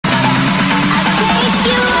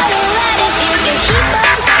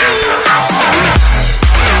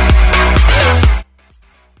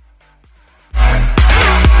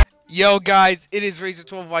Yo guys, it is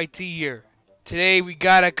Razor12YT here. Today we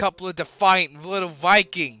got a couple of defiant little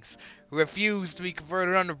Vikings who refuse to be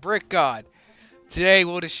converted under Brick God. Today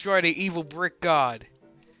we'll destroy the evil Brick God.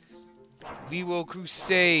 We will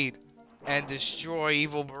crusade and destroy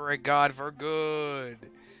evil Brick God for good.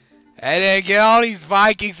 And then get all these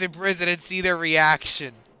Vikings in prison and see their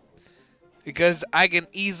reaction. Because I can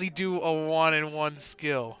easily do a 1-in-1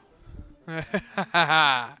 skill.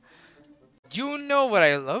 You know what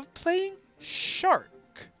I love playing? Shark.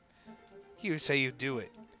 Here's how you do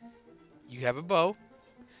it. You have a bow.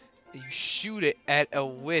 And you shoot it at a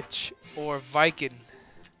witch or Viking.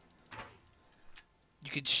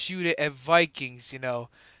 You can shoot it at Vikings, you know.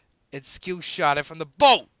 And skill shot it from the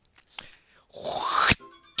bow.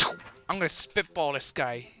 I'm gonna spitball this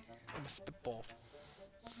guy. I'm gonna spitball.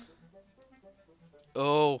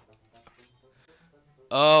 Oh.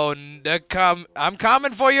 Oh, I'm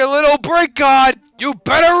coming for you, little Brick God! You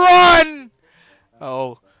better run!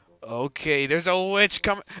 Oh, okay, there's a witch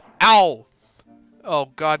coming. Ow! Oh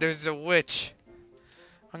God, there's a witch.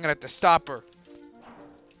 I'm gonna have to stop her.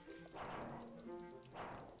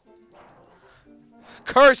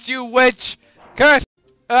 Curse you, witch! Curse!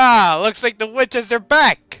 Ah, looks like the witches are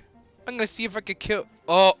back! I'm gonna see if I can kill.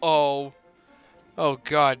 Uh-oh. Oh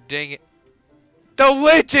God, dang it. The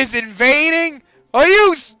witch is invading? Are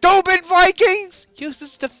you stupid, Vikings? Use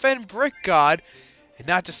this to defend Brick God and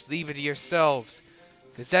not just leave it to yourselves.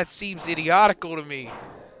 Because that seems idiotical to me.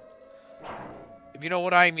 If you know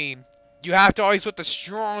what I mean. You have to always put the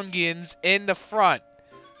strongins in the front.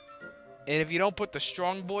 And if you don't put the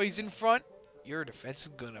strong boys in front, your defense is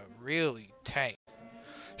gonna really tank.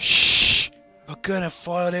 Shh! We're gonna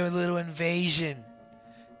foil their little invasion.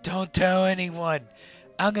 Don't tell anyone.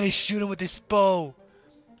 I'm gonna shoot him with this bow.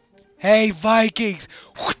 Hey, Vikings!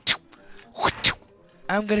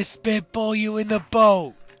 I'm gonna spitball you in the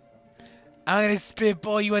boat. I'm gonna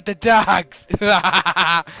spitball you at the docks.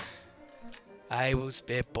 I will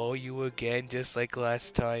spitball you again just like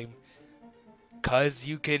last time. 'Cause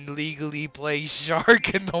you can legally play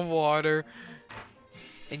shark in the water.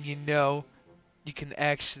 And you know, you can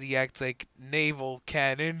actually act like naval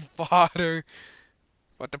cannon fodder.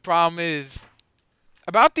 But the problem is,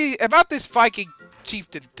 about this Viking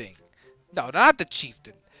chieftain thing. No, not the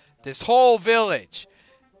chieftain. This whole village.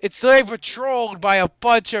 It's like patrolled by a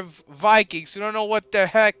bunch of Vikings who don't know what the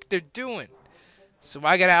heck they're doing. So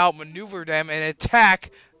I gotta outmaneuver them and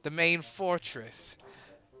attack the main fortress.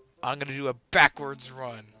 I'm gonna do a backwards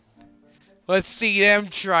run. Let's see them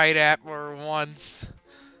try that for once.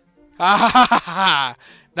 Ha ha ha ha!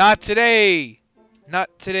 Not today!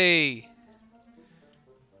 Not today.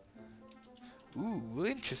 Ooh,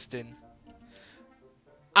 interesting.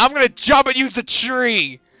 I'm gonna jump and use the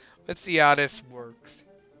tree! Let's see how this works.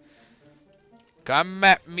 Come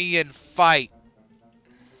at me and fight.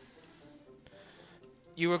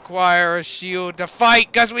 You require a shield to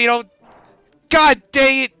fight, cause we don't. God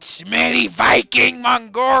dang it, smelly Viking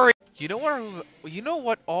Mongolian! You know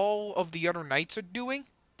what all of the other knights are doing?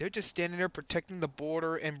 They're just standing there protecting the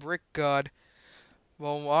border and Brick God.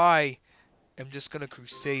 Well, I am just gonna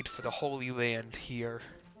crusade for the Holy Land here.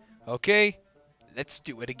 Okay? Let's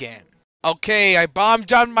do it again. Okay, I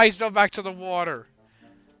bomb-jumped myself back to the water.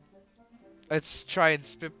 Let's try and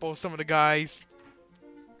spitball some of the guys.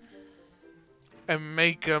 And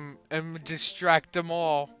make them, and distract them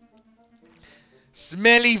all.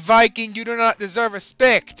 Smelly Viking, you do not deserve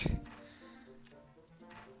respect.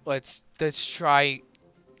 Let's try.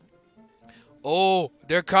 Oh,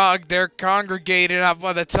 they're congregated up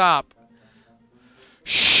on the top.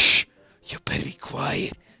 Shh! You better be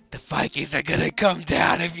quiet. The Vikings are gonna come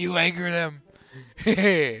down if you anger them.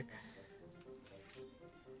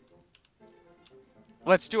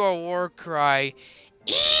 Let's do a war cry.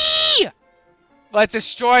 Eee! Let's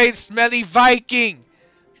destroy Smelly Viking.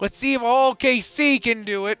 Let's see if all KC can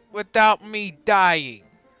do it without me dying.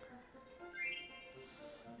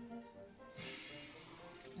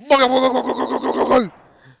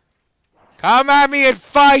 Come at me and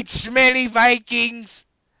fight, Smelly Vikings.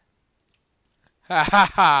 Ha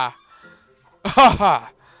ha ha! Ha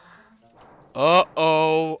ha!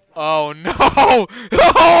 Uh-oh! Oh no!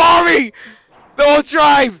 The whole army! The whole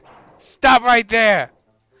tribe! Stop right there!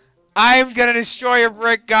 I'm gonna destroy your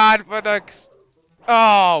Brick God for the.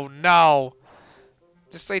 Oh no!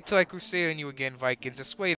 Just wait till I crusade on you again, Vikings.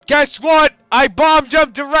 Just wait. Guess what? I bomb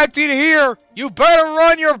jumped directly to here! You better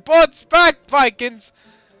run your butts back, Vikings!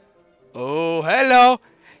 Oh, hello!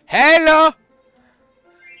 Hello!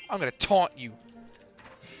 I'm gonna taunt you.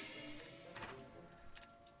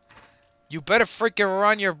 You better freaking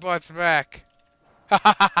run your butts back. Ha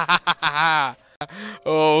ha ha ha ha ha.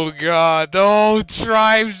 Oh god, the whole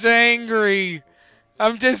tribe's angry.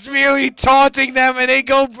 I'm just merely taunting them and they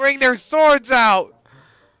go bring their swords out.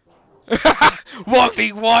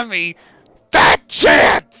 1v1 me. Fat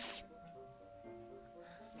chance!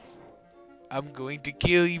 I'm going to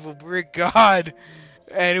kill evil brick god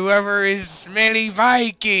and whoever is smelly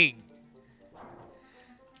Viking.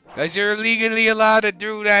 Because you're legally allowed to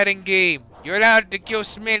do that in game. You're allowed to kill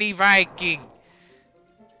smelly Viking.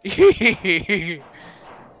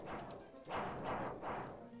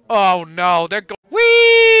 Oh no, they're going.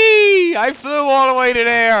 Whee! I flew all the way to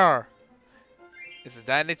there. Is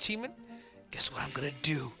that an achievement? Guess what I'm gonna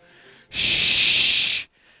do? Shh!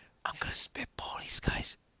 I'm gonna spitball these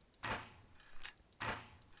guys.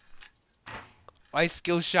 My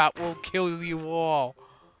skill shot will kill you all.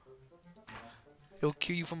 It'll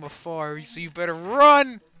kill you from afar, so you better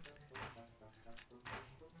run!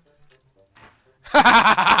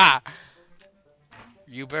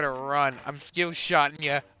 You better run. I'm skill shotting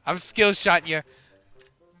you. I'm skill shotting you.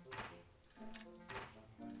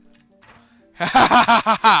 Look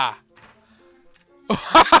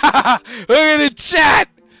at the chat!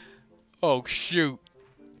 Oh shoot.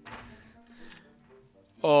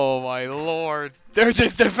 Oh my lord. They're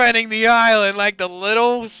just defending the island like the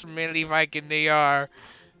little smelly Viking they are.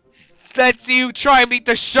 Let's see you try and beat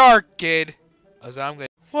the shark, kid.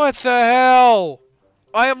 What the hell?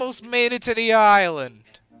 I almost made it to the island.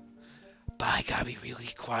 But I gotta be really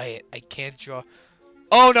quiet. I can't draw.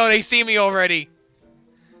 Oh no, they see me already.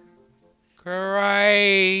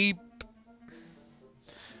 Gripe.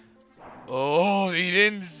 Oh, he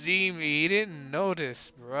didn't see me. He didn't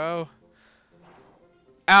notice, bro.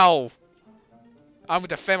 Ow. I'm gonna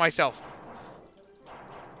defend myself.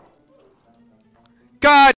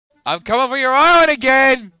 God! I'm coming for your island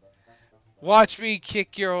again! Watch me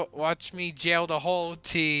jail the whole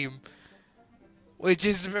team. Which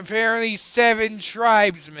is apparently 7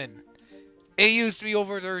 tribesmen. It used to be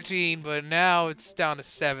over 13, but now it's down to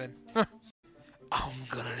 7. I'm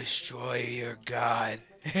gonna destroy your god.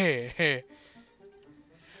 You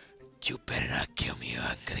better not kill me or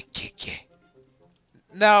I'm gonna kick you.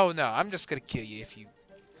 No, I'm just gonna kill you if you...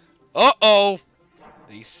 Uh-oh!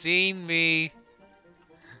 They seen me.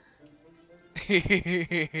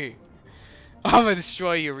 I'm gonna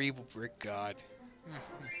destroy your evil brick god.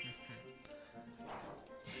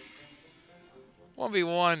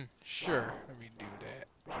 1v1, sure. Let me do that.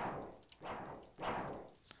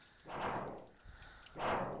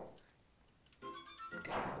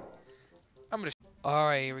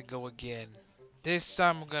 Alright, here we go again. This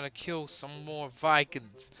time I'm gonna kill some more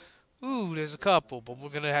Vikings. Ooh, there's a couple, but we're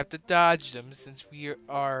gonna have to dodge them since we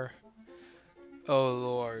are... Oh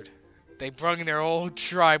lord. They brought in their whole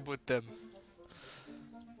tribe with them.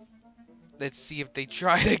 Let's see if they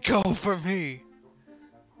try to go for me.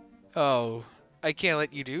 Oh, I can't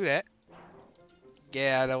let you do that.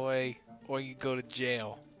 Get out of the way, or you go to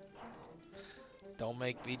jail. Don't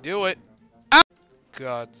make me do it. Ah!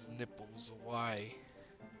 God's nipples, why?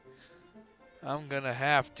 I'm gonna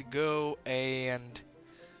have to go and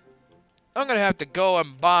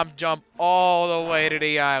bomb jump all the way to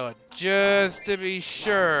the island just to be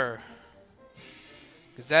sure.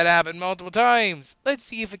 Because that happened multiple times. Let's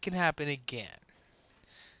see if it can happen again.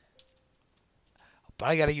 But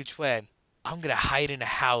I got a huge plan. I'm gonna hide in a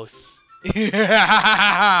house.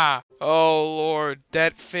 Oh lord,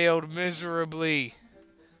 that failed miserably.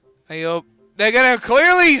 I hope they're gonna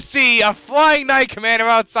clearly see a flying knight commander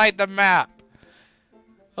outside the map.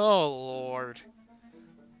 Oh lord.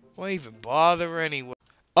 Why even bother anyway?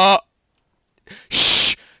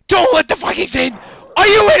 Shh! Don't let the Vikings in! Are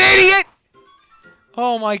you an idiot?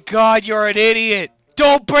 Oh my god, you're an idiot!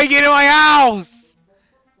 Don't break into my house!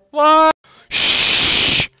 What?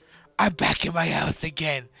 Shh! I'm back in my house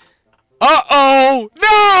again. Uh-oh!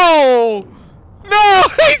 No! No!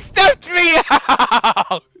 He stepped me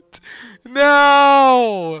out!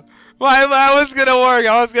 No! Well, that was gonna work.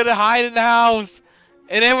 I was gonna hide in the house.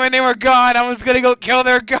 And then when they were gone, I was gonna go kill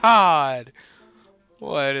their god.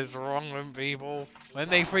 What is wrong with people? When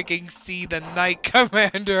they freaking see the Knight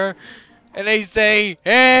Commander and they say,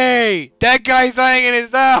 hey, that guy's hiding in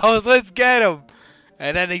his house, let's get him.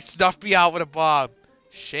 And then they stuff me out with a bomb.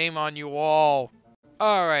 Shame on you all.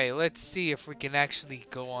 Alright, let's see if we can actually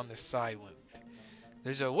go on this island.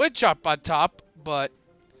 There's a witch up on top, but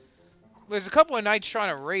there's a couple of knights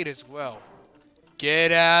trying to raid as well.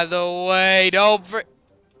 Get out of the way, don't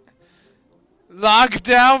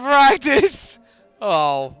Lockdown practice!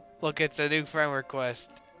 Oh, look, it's a new friend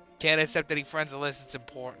request. Can't accept any friends unless it's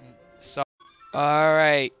important. So,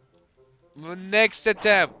 alright. Next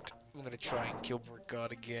attempt. I'm gonna try and kill Brick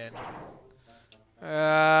God again.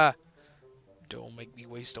 Don't make me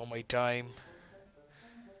waste all my time.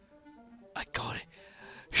 I got it.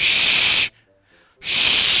 Shh!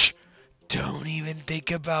 Shh! Don't even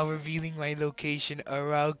think about revealing my location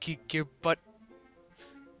or I'll kick your butt.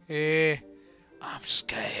 I'm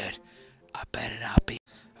scared. I better not be.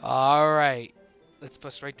 Alright. Let's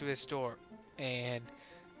bust right through this door. And...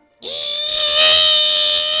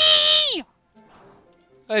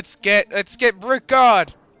 Let's get Brick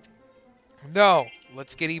God. No.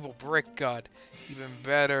 Let's get Evil Brick God. Even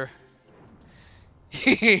better.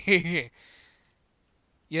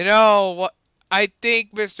 You know what? I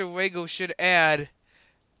think Mr. Wiggle should add...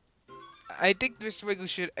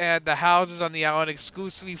 the houses on the island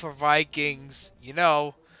exclusively for Vikings. You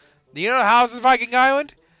know the houses on Viking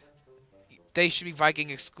Island? They should be Viking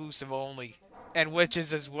exclusive only. And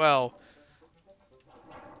witches as well.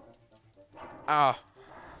 Ah.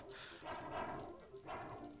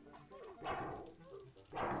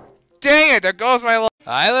 Dang it, there goes my life.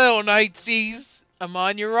 Hi, little Nightsies. I'm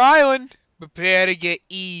on your island. Prepare to get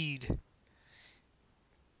eated.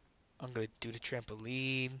 I'm gonna do the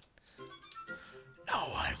trampoline. No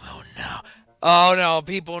one will know. Oh no,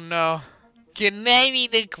 people know. Can I be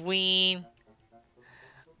the queen?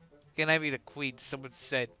 Can I be the queen? Someone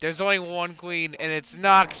said. There's only one queen, and it's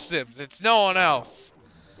not Sims. It's no one else.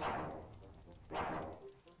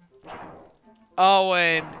 Oh,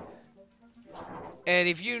 and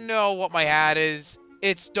if you know what my hat is,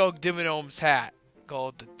 it's Doug Diminome's hat,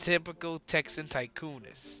 called the typical Texan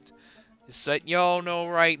tycoonist. Just letting y'all know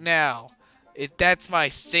right now, that's my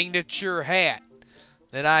signature hat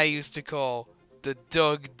that I used to call the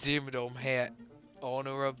Doug Dimidome hat,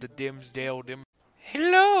 owner of the Dimsdale Dim.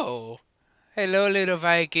 Hello! Hello, little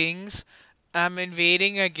Vikings. I'm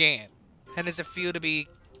invading again. How does it feel to be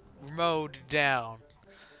mowed down?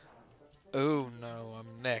 Oh no,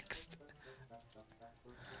 I'm next.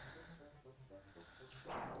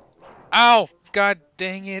 Ow! God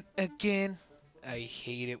dang it again. I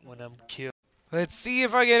hate it when I'm killed. Let's see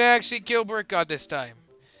if I can actually kill Brick God this time.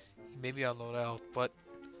 Maybe I'll load out, but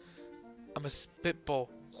I'm a spitball.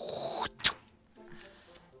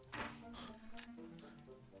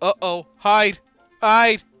 Uh-oh. Hide!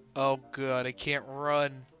 Hide! Oh god, I can't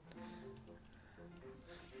run.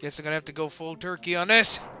 Guess I'm gonna have to go full turkey on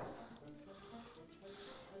this.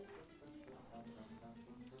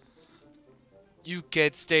 You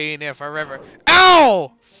can't stay in there forever.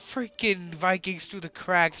 Ow! Freaking Vikings through the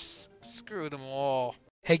cracks. Screw them all.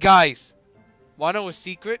 Hey guys, wanna know a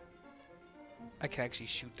secret? I can actually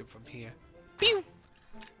shoot them from here. Pew!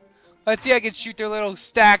 Let's see, I can shoot their little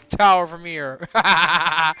stack tower from here.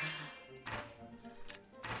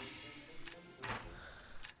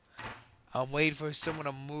 I'm waiting for someone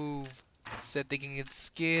to move so that they can get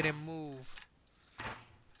scared and move.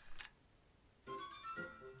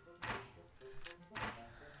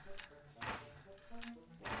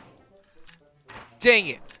 Dang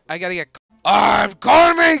it! I gotta get. I'm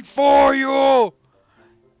coming for you!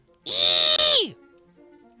 Eee!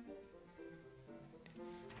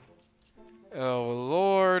 Oh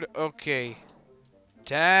Lord, okay.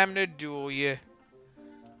 Time to duel you.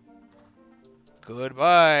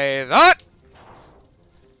 Goodbye, that!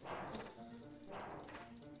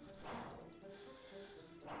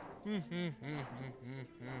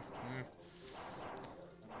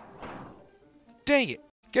 Dang it.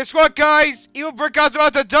 Guess what, guys? Evil Brick God's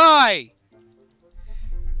about to die!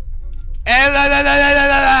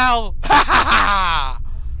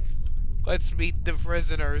 Let's meet the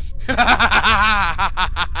prisoners.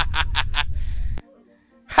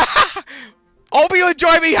 Hope you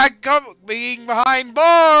enjoy me being behind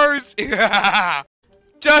bars.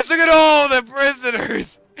 Just look at all the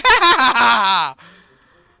prisoners.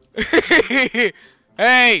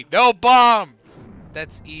 Hey, no bombs.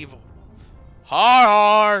 That's evil. Har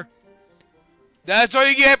har. That's what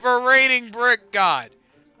you get for raiding Brick God.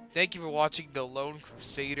 Thank you for watching The Lone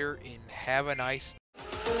Crusader, and have a nice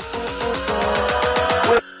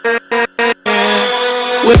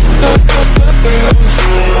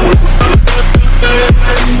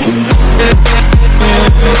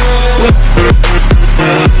day.